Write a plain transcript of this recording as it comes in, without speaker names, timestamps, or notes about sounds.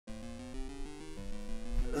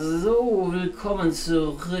So, willkommen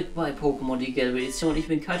zurück bei Pokémon die gelbe Edition. Ich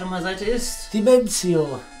bin Kaito, meine Seite ist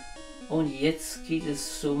Dimenzio. Und jetzt geht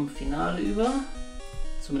es zum Finale über.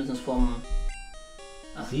 Zumindest vom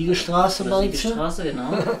Siegestraße, meinst du? Siegestraße,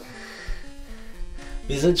 genau.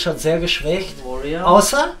 Wir sind schon sehr geschwächt. Warrior.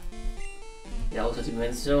 Außer? Ja, außer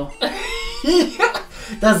Dimenzio.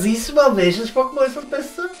 Da siehst du mal, welches Pokémon ist das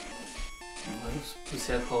Beste? Weil du es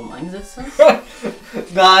bisher kaum eingesetzt hast.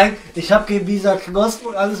 Nein, ich habe gegen dieser Knospen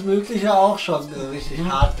und alles Mögliche auch schon richtig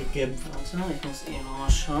hart gekämpft. Warte, ich muss eh nochmal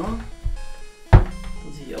schauen, dass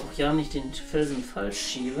ich auch ja nicht den Felsen falsch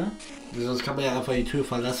schiebe. Sonst kann man ja einfach die Tür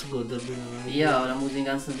verlassen und dann... Ja, aber dann muss ich den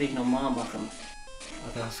ganzen Weg nochmal machen.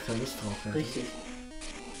 Da hast du keine Lust drauf. Ja. Richtig.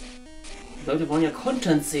 Die Leute wollen ja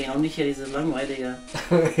Content sehen und nicht ja diese langweilige...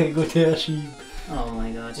 Gut herschieben. Oh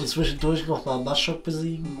mein Gott. Und zwischendurch noch mal Maschok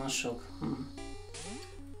besiegen. Maschok. Hm.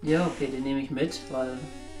 Ja, okay, den nehme ich mit, weil...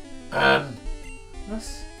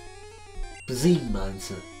 Was? Besiegen meinst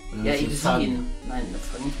du? Ja, ich besiege ihn. Nein,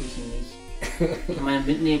 fangen tue ich ihn nicht. Ich meine,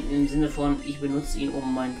 mitnehmen im Sinne von, ich benutze ihn,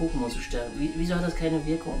 um meinen Pokémon zu stärken. Wieso hat das keine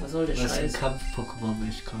Wirkung? Was soll der Scheiß? Das ist ein Kampf-Pokémon,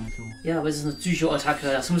 ich Kaito. Ja, aber es ist eine Psycho-Attacke,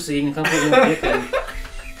 das müsste gegen den Kampf-Pokémon wirken.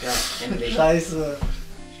 Ja, endlich. Scheiße.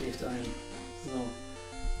 Schläft ein. So.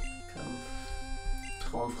 Kampf.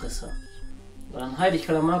 Traumfresser. Dann heile ich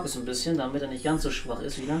CalaMarkus ein bisschen, damit er nicht ganz so schwach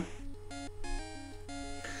ist wieder.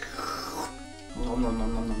 Nom, nom,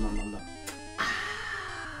 nom, nom, nom, nom, nom.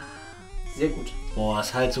 Sehr gut. Boah,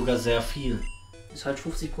 ist halt sogar sehr viel. Ist halt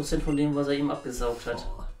 50% von dem, was er eben abgesaugt hat.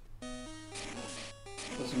 Boah.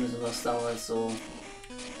 Das ist ein bisschen was damals so.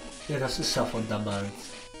 Ja, das ist ja von damals.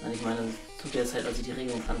 Nein, ich meine, zu der Zeit, als ich die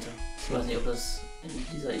Regeln kannte. Ich weiß nicht, ob das in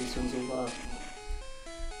dieser Edition so war.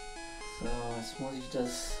 So, jetzt muss ich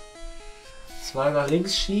das... 2 nach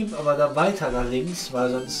links schieben, aber dann weiter nach links,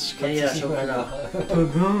 weil sonst kannst du es nicht mehr nach.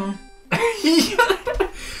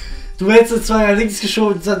 Du hättest es 2 nach links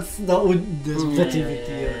geschoben, sonst nach unten. Das Wette mit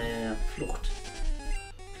dir. Ja, Flucht.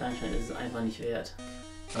 Kleinstein ist es einfach nicht wert.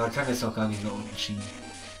 Aber kann jetzt auch gar nicht nach unten schieben.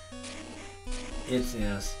 Jetzt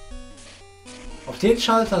erst. Auf den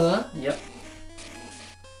Schalter, ne? Ja.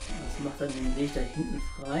 Das macht dann den Weg da hinten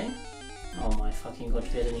frei. Oh mein fucking Gott,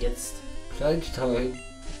 wer denn jetzt? Kleinstein.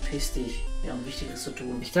 Piss dich, wir haben Wichtiges zu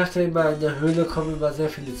tun. Ich dachte immer, in der Höhle kommen immer sehr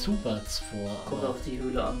viele Zubats vor. Kommt auf die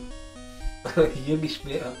Höhle an. Hier nicht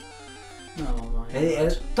mehr. Oh mein Hey,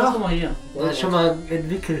 Gott. doch, Guck mal hier. Das ist schon mal ein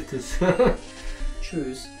entwickeltes.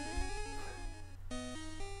 Tschüss.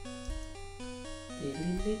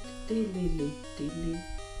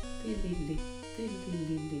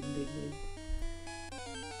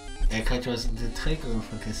 Kaito, hast du den Träger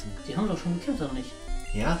vergessen? Die haben doch schon gekämpft, oder nicht?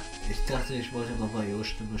 Ja? Ich dachte, ich wollte nochmal ihre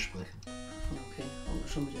Stimme sprechen. Okay, haben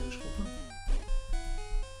wir schon mit ihr gesprochen?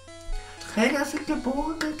 Träger sind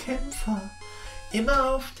geborene Kämpfer.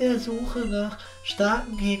 Immer auf der Suche nach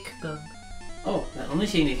starken Gegnern. Oh, er hat noch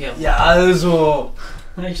nicht gegen die gekämpft. Ja, also.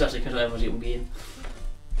 Ich dachte, ich könnte einfach die umgehen.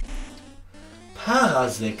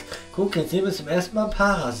 Parasekt. Guck, jetzt sehen wir zum ersten Mal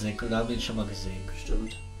Parasekt und haben ihn schon mal gesehen.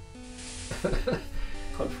 Bestimmt.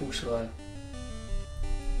 Konfugschrei.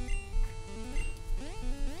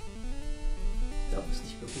 Ich darf es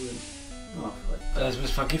nicht berühren. Ach, Das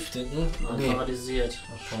ist vergiftet, ne? Nein, Nee. paralysiert.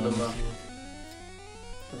 Ach, Schlimmer.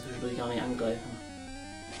 Das will ich gar nicht angreifen.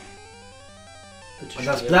 Bitte Und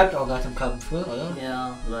das stirb. bleibt auch nach dem Kampf, ne, oder?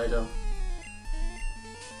 Ja, leider.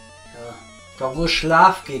 Ja, Doch nur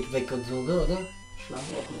Schlaf geht weg und so, ne, oder? Schlaf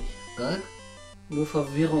auch nicht. Nein? Nur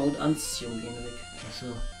Verwirrung und Anziehung gehen weg.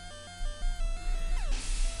 Achso.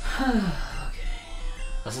 Okay.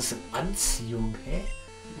 Was ist denn Anziehung, hä?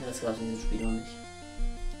 Ja, das gab es in diesem Spiel noch nicht.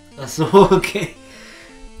 Achso, okay.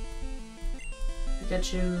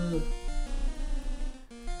 Pikachu.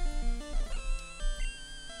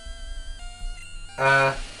 Ich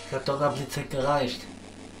hab Donnerblitz hat gereicht.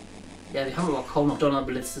 Ja, wir haben aber kaum noch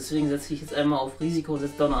Donnerblitz, deswegen setze ich jetzt einmal auf Risiko und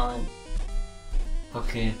setze Donner ein.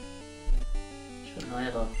 Okay.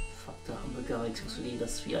 Schneider. Fuck, da haben wir gar nichts, was wir gegen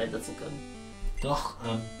das Vieh einsetzen können. Doch,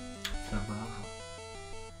 Flamara.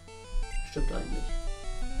 Stimmt eigentlich.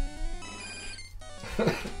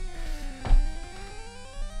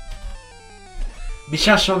 Mich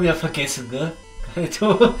hast schon wieder vergessen, ne?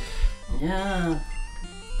 Kaito. Ja.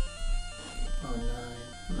 Oh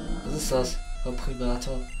nein. Was ist das?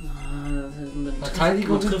 Komprimator. Man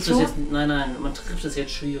Verteidigung trifft hinzu? es jetzt. Nein, man trifft es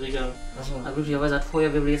jetzt schwieriger. Achso. Aber glücklicherweise hat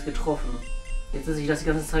Feuerwirbel jetzt getroffen. Jetzt ist ich das die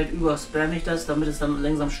ganze Zeit über, spam ich das, damit es dann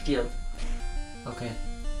langsam stirbt. Okay.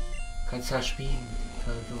 Kannst ja spielen.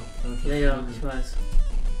 Kaito. Ja, ich weiß.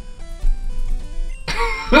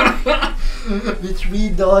 Mit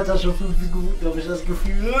Spielen dauert das schon 5 Minuten, habe ich das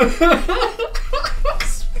Gefühl.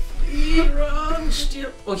 Speedrun!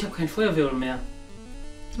 Stirb. Oh, ich habe keinen Feuerwirbel mehr.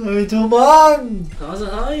 Alter Mann!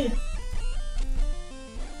 Raserei.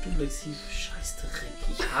 Reflexiv. Scheiß Dreck.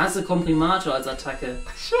 Ich hasse Komprimator als Attacke.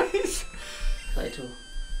 Scheiße. Kaito.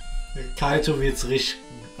 Kaito wird's richten.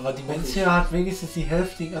 Aber die Dimenzio hat wenigstens die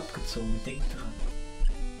Hälfte abgezogen. Denk dran.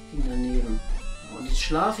 Ging daneben. Und jetzt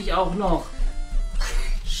schlafe ich auch noch.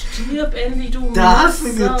 Stirb endlich, du Da hast du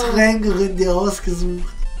eine Mist, Getränkerin dir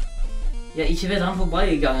ausgesucht. Ja, ich wäre dran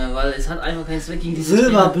vorbeigegangen, weil es hat einfach keinen Zweck gegen diese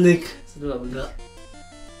Silberblick. Silberblick. Ja.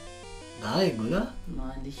 Nein, oder?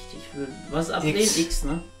 Nein, nicht. Ich würde. Was ablehnen? X,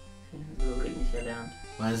 ne? Okay, Silberblick nicht erlernt.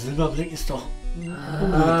 Weil Silberblick ist doch. Silberblick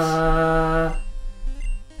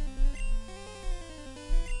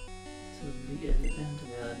erlernt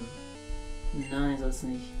werden. Nein, soll es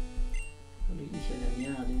nicht. Silberblick nicht erlernen.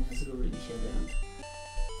 Ja, den hast du Silberblick nicht erlernt.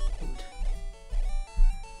 Gut.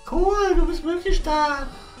 Cool, du bist wirklich stark.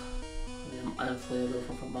 Wir haben alle Feuerwehr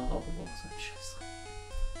von Flamara aufgebraucht. So ein Scheiß.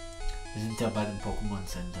 Wir sind ja bei dem Pokémon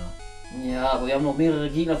Center. Ja, aber wir haben noch mehrere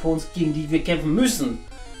Gegner vor uns, gegen die wir kämpfen müssen.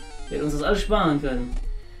 Wir hätten uns das alles sparen können.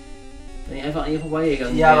 Wenn ich einfach an ihr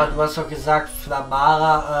vorbeigegangen Ja, wäre. aber du hast doch gesagt,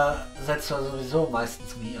 Flamara setzt du sowieso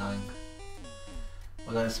meistens nie ein.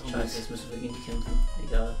 Oder ist Scheiße, jetzt müssen wir gegen die kämpfen.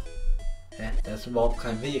 Egal. Hä? Da ist überhaupt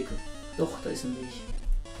kein Weg. Doch, da ist ein Weg.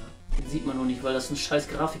 Den sieht man nur nicht, weil das eine scheiß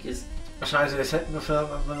Grafik ist. Scheiße, das hätten wir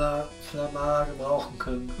Flamara gebrauchen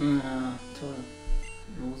können. Ja, toll.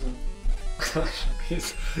 Lose.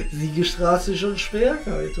 Siegestraße ist schon schwer,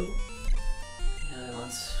 Kaito. Ja, wenn man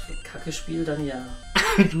es für Kacke spielt, dann ja.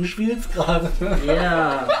 Du spielst gerade.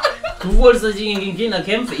 Ja. Du wolltest, dass ich gegen den Gegner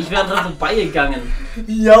kämpfe. Ich wäre dran vorbeigegangen.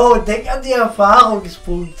 Jo, denk an die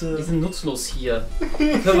Erfahrungspunkte. Die sind nutzlos hier.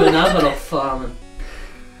 Können wir nachher noch farmen.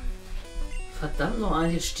 Verdammt noch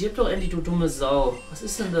eins, jetzt stirb doch endlich, du dumme Sau. Was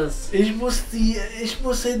ist denn das? Ich muss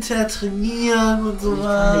hinterher trainieren und Ich kann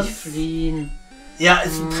sowas. nicht fliehen. Ja,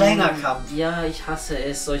 ist ein Trainerkampf. Ja, ich hasse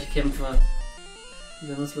es, solche Kämpfe.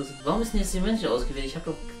 Warum ist denn jetzt die Menschen ausgewählt? Ich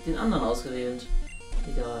habe doch den anderen ausgewählt.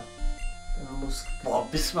 Egal. Man muss. Boah,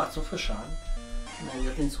 Biss macht so viel Schaden. Nein, ich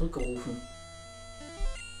hab den zurückgerufen.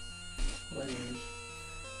 Weiß ich nicht.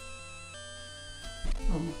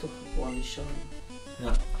 Oh, macht doch ordentlich Schaden.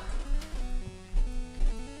 Ja.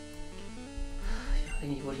 Ja,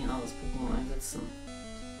 eigentlich wollte ich ein anderes Pokémon einsetzen.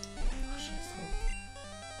 Ach, scheiß drauf.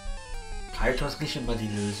 Kaito ist nicht immer die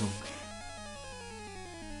Lösung.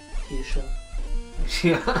 Hier schon.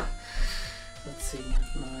 Ja. Verzehrt,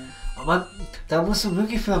 nein. Aber da musst du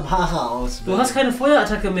wirklich Flamara auswählen. Du hast keine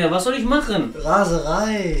Feuerattacke mehr, was soll ich machen?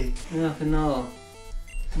 Raserei. Ja, genau.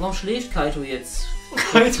 Warum schläft Kaito jetzt?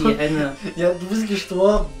 Kaito. Die Henne. Ja, du bist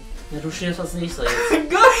gestorben. Ja, du schläfst als nächster jetzt.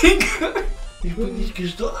 Nein! Ich bin nicht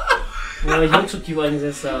gestorben. Ja, weil ich Hauptschubkieb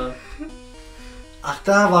eingesetzt habe. Ach,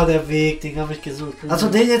 da war der Weg, den habe ich gesucht. Hast du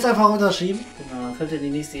den jetzt einfach unterschrieben? Genau, dann fällt er in die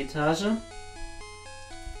nächste Etage.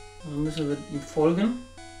 Dann müssen wir ihm folgen.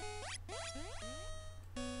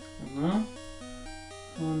 Genau.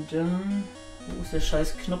 Und dann... Wo ist der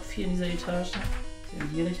scheiß Knopf hier in dieser Etage? Ist er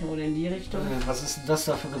in die Richtung oder in die Richtung? Was ist denn das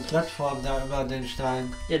da für eine Plattform da über den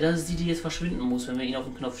Stein? Ja, das ist die, die jetzt verschwinden muss, wenn wir ihn auf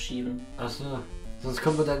den Knopf schieben. Ach so. Sonst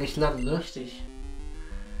können wir da nicht landen, ne? Richtig.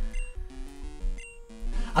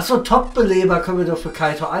 Achso, Top-Beleber können wir doch für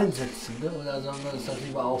Kaito einsetzen, ne? Oder sollen wir das dann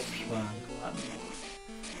lieber aufsparen?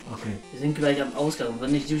 Okay. Wir sind gleich am Ausgang.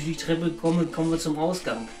 Wenn ich durch die Treppe komme, kommen wir zum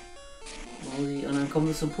Ausgang. Und dann kommen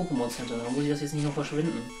wir zum Pokémon Center. Dann muss ich das jetzt nicht noch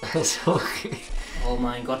verschwinden. Also, okay. Oh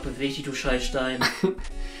mein Gott, beweg dich, du Scheißstein.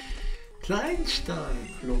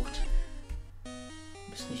 Kleinstein. Flucht.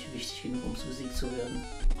 Du bist nicht wichtig genug, um besiegt zu werden.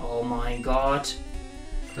 Oh mein Gott.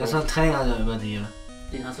 Da ist noch ein Trainer da über dir.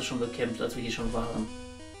 Den hast du schon bekämpft, als wir hier schon waren.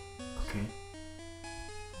 Okay.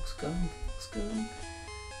 Ausgang, Ausgang,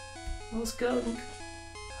 Ausgang.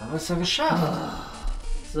 Haben wir es ja geschafft.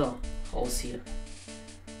 So, raus hier.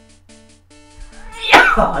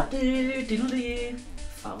 Ja!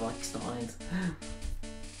 Fahrer X noch eins.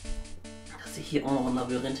 Dass sie hier auch noch ein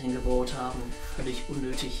Labyrinth hingebaut haben. Völlig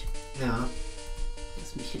unnötig. Ja.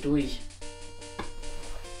 Lass mich hier durch.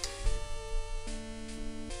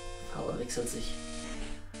 Fahrer wechselt sich.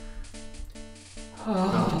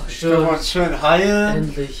 Oh, Können wir uns schön heilen.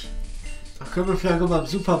 Endlich. Da können wir vielleicht mal im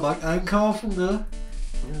Supermarkt einkaufen, ne?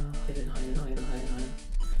 Ja, heilen.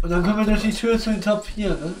 Und dann können wir durch die Tür zu den Top 4,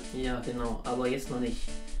 ne? Ja, genau. Aber jetzt noch nicht.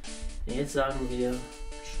 Jetzt sagen wir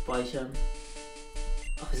speichern.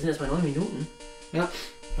 Ach, wir sind erst bei 9 Minuten. Ja.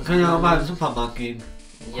 Wir können ja auch mal im Supermarkt gehen.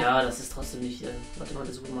 Ja, das ist trotzdem nicht. Warte mal,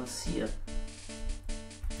 der Supermarkt ist hier.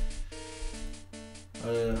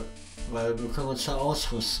 Weil wir können uns da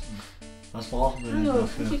ausrüsten. Was brauchen wir denn Ja,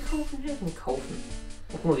 dafür? wir kaufen.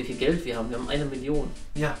 Oh, guck mal, wie viel Geld wir haben. Wir haben 1 Million.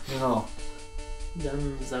 Ja, genau.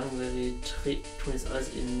 Dann sagen wir tun jetzt alles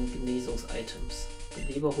in Genesungsitems.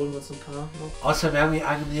 Beleber holen wir uns ein paar noch. Außer wir haben hier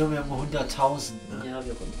eine Million, wir haben 100.000. Ne? Ja,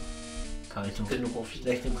 wie auch immer. Kaito. Genug auf jeden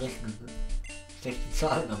Schlecht im Rechnen. Ne? Schlechte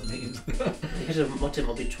Zahlen am Leben. Ich hätte Mathe im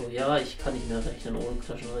Abitur. Ja, ich kann nicht mehr rechnen ohne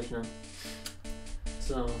Taschenrechner.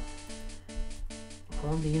 So.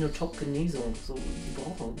 Haben wir hier nur Top-Genesung? So, die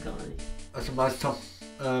brauchen wir gar nicht. Also meinst Top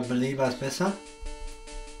Beleber ist besser?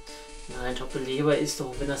 Nein, Top-Beleber ist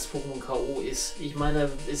doch, wenn das Pokémon K.O. ist. Ich meine,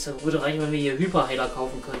 es würde reichen, wenn wir hier Hyperheiler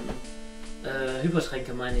kaufen könnten.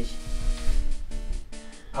 Hypertränke meine ich.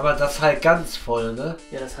 Aber das halt ganz voll, ne?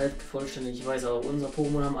 Ja, das halt vollständig, ich weiß, aber unsere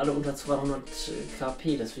Pokémon haben alle unter 200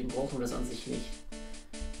 KP, deswegen brauchen wir das an sich nicht.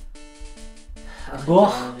 Ach,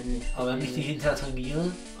 Doch, ja, aber wenn ich die hinter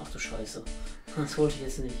trainiere. Ach du Scheiße, das wollte ich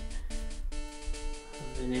jetzt nicht.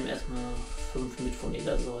 Wir nehmen erstmal 5 mit von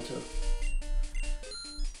jeder Sorte.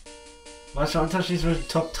 Was ist der Unterschied zwischen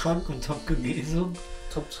Top-Trank und Top-Genesung?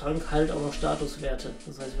 Top-Trank halt auch noch Statuswerte.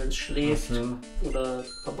 Das heißt, wenn es schläft so. oder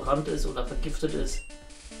verbrannt ist oder vergiftet ist,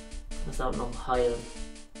 das auch noch heilen.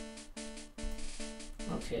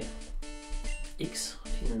 Okay. X,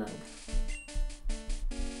 vielen Dank.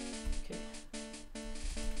 Okay.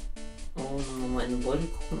 Und nochmal in den Beutel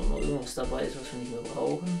gucken, ob noch irgendwas dabei ist, was wir nicht mehr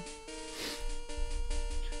brauchen.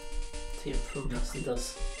 TM5, was ist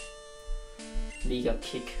das? Mega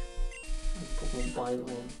Kick. Pokémon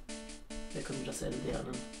beibringen. Wer könnte das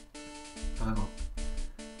erlernen? Also.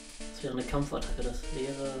 Das wäre eine Kampfattacke, das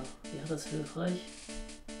wäre das hilfreich?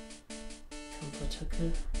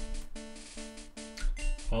 Kampfattacke?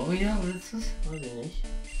 Oh ja, was ist das? Weiß ich nicht.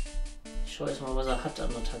 Ich schaue erstmal, was er hat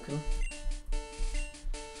an Attacken.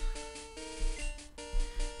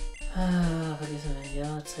 Vergessen wir,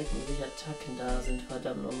 ja, zeig mir, welche Attacken da sind,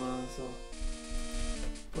 verdammt nochmal, so.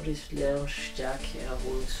 Bodyslam, Stärke,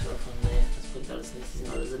 Erholungssurfer, nee, das bringt alles nichts, die sind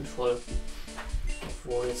alle sinnvoll. Auf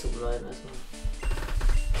Warrior zu bleiben erstmal.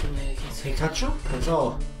 Pikachu? Kannst du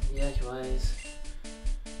auch. Ja, ich weiß.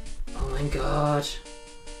 Oh mein Gott.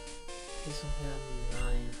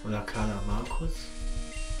 Nein. Oder CalaMarkus?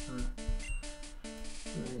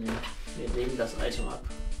 Nee, wir legen das Item ab.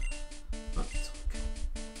 Zurück.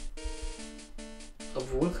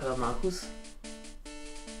 Obwohl CalaMarkus.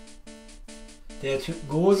 Der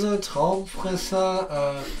Hypnose,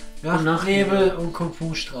 Traumfresser, Nachtnebel und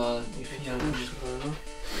Kung-Fu-Strahl. Die vier. Ne?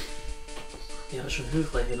 Ja, schon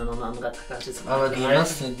hilfreich, wenn er noch eine andere Attacke hat. Jetzt aber die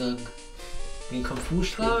was denn dann? Den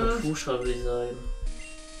Kung-Fu-Strahl? Den Kung-Fu-Strahl würde ich sagen.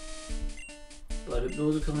 Weil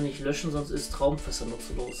Hypnose können wir nicht löschen, sonst ist Traumfresser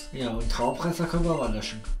nutzlos. Ja, und Traumfresser können wir aber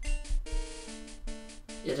löschen.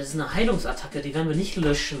 Ja, das ist eine Heilungsattacke, die werden wir nicht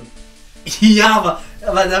löschen. Ja,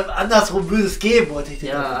 aber dann andersrum würde es gehen, wollte ich dir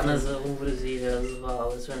ja, andersrum würde sie, ja, das war,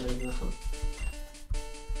 aber das werden wir nicht machen.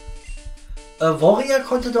 Warrior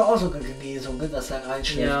konnte doch auch sogar Genesung, ne? Dass er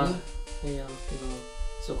reinschlägt, ja. ne? Ja, genau.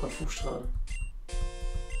 So, Kung-Fu-Strahl.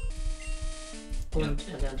 Und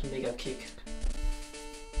er lernte Mega Kick.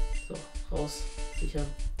 So, raus, sicher.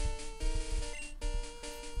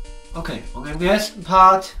 Okay, und im ersten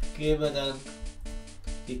Part gehen wir dann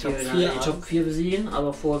die Top 4 die Top 4 besiegen,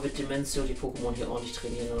 aber vorher wird Dimenzio die Pokémon hier ordentlich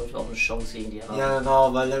trainieren, damit wir auch eine Chance gegen die haben. Ja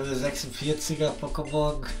genau, weil Level 46er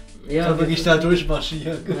Pokémon ja, können wir nicht da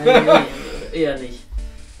durchmarschieren. Nein, eher nicht.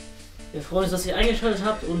 Wir freuen uns, dass ihr eingeschaltet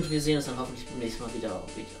habt und wir sehen uns dann hoffentlich beim nächsten Mal wieder.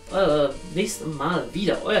 Nächsten Mal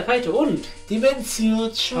wieder. Euer Kaito und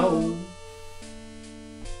Dimenzio, ciao. Ciao.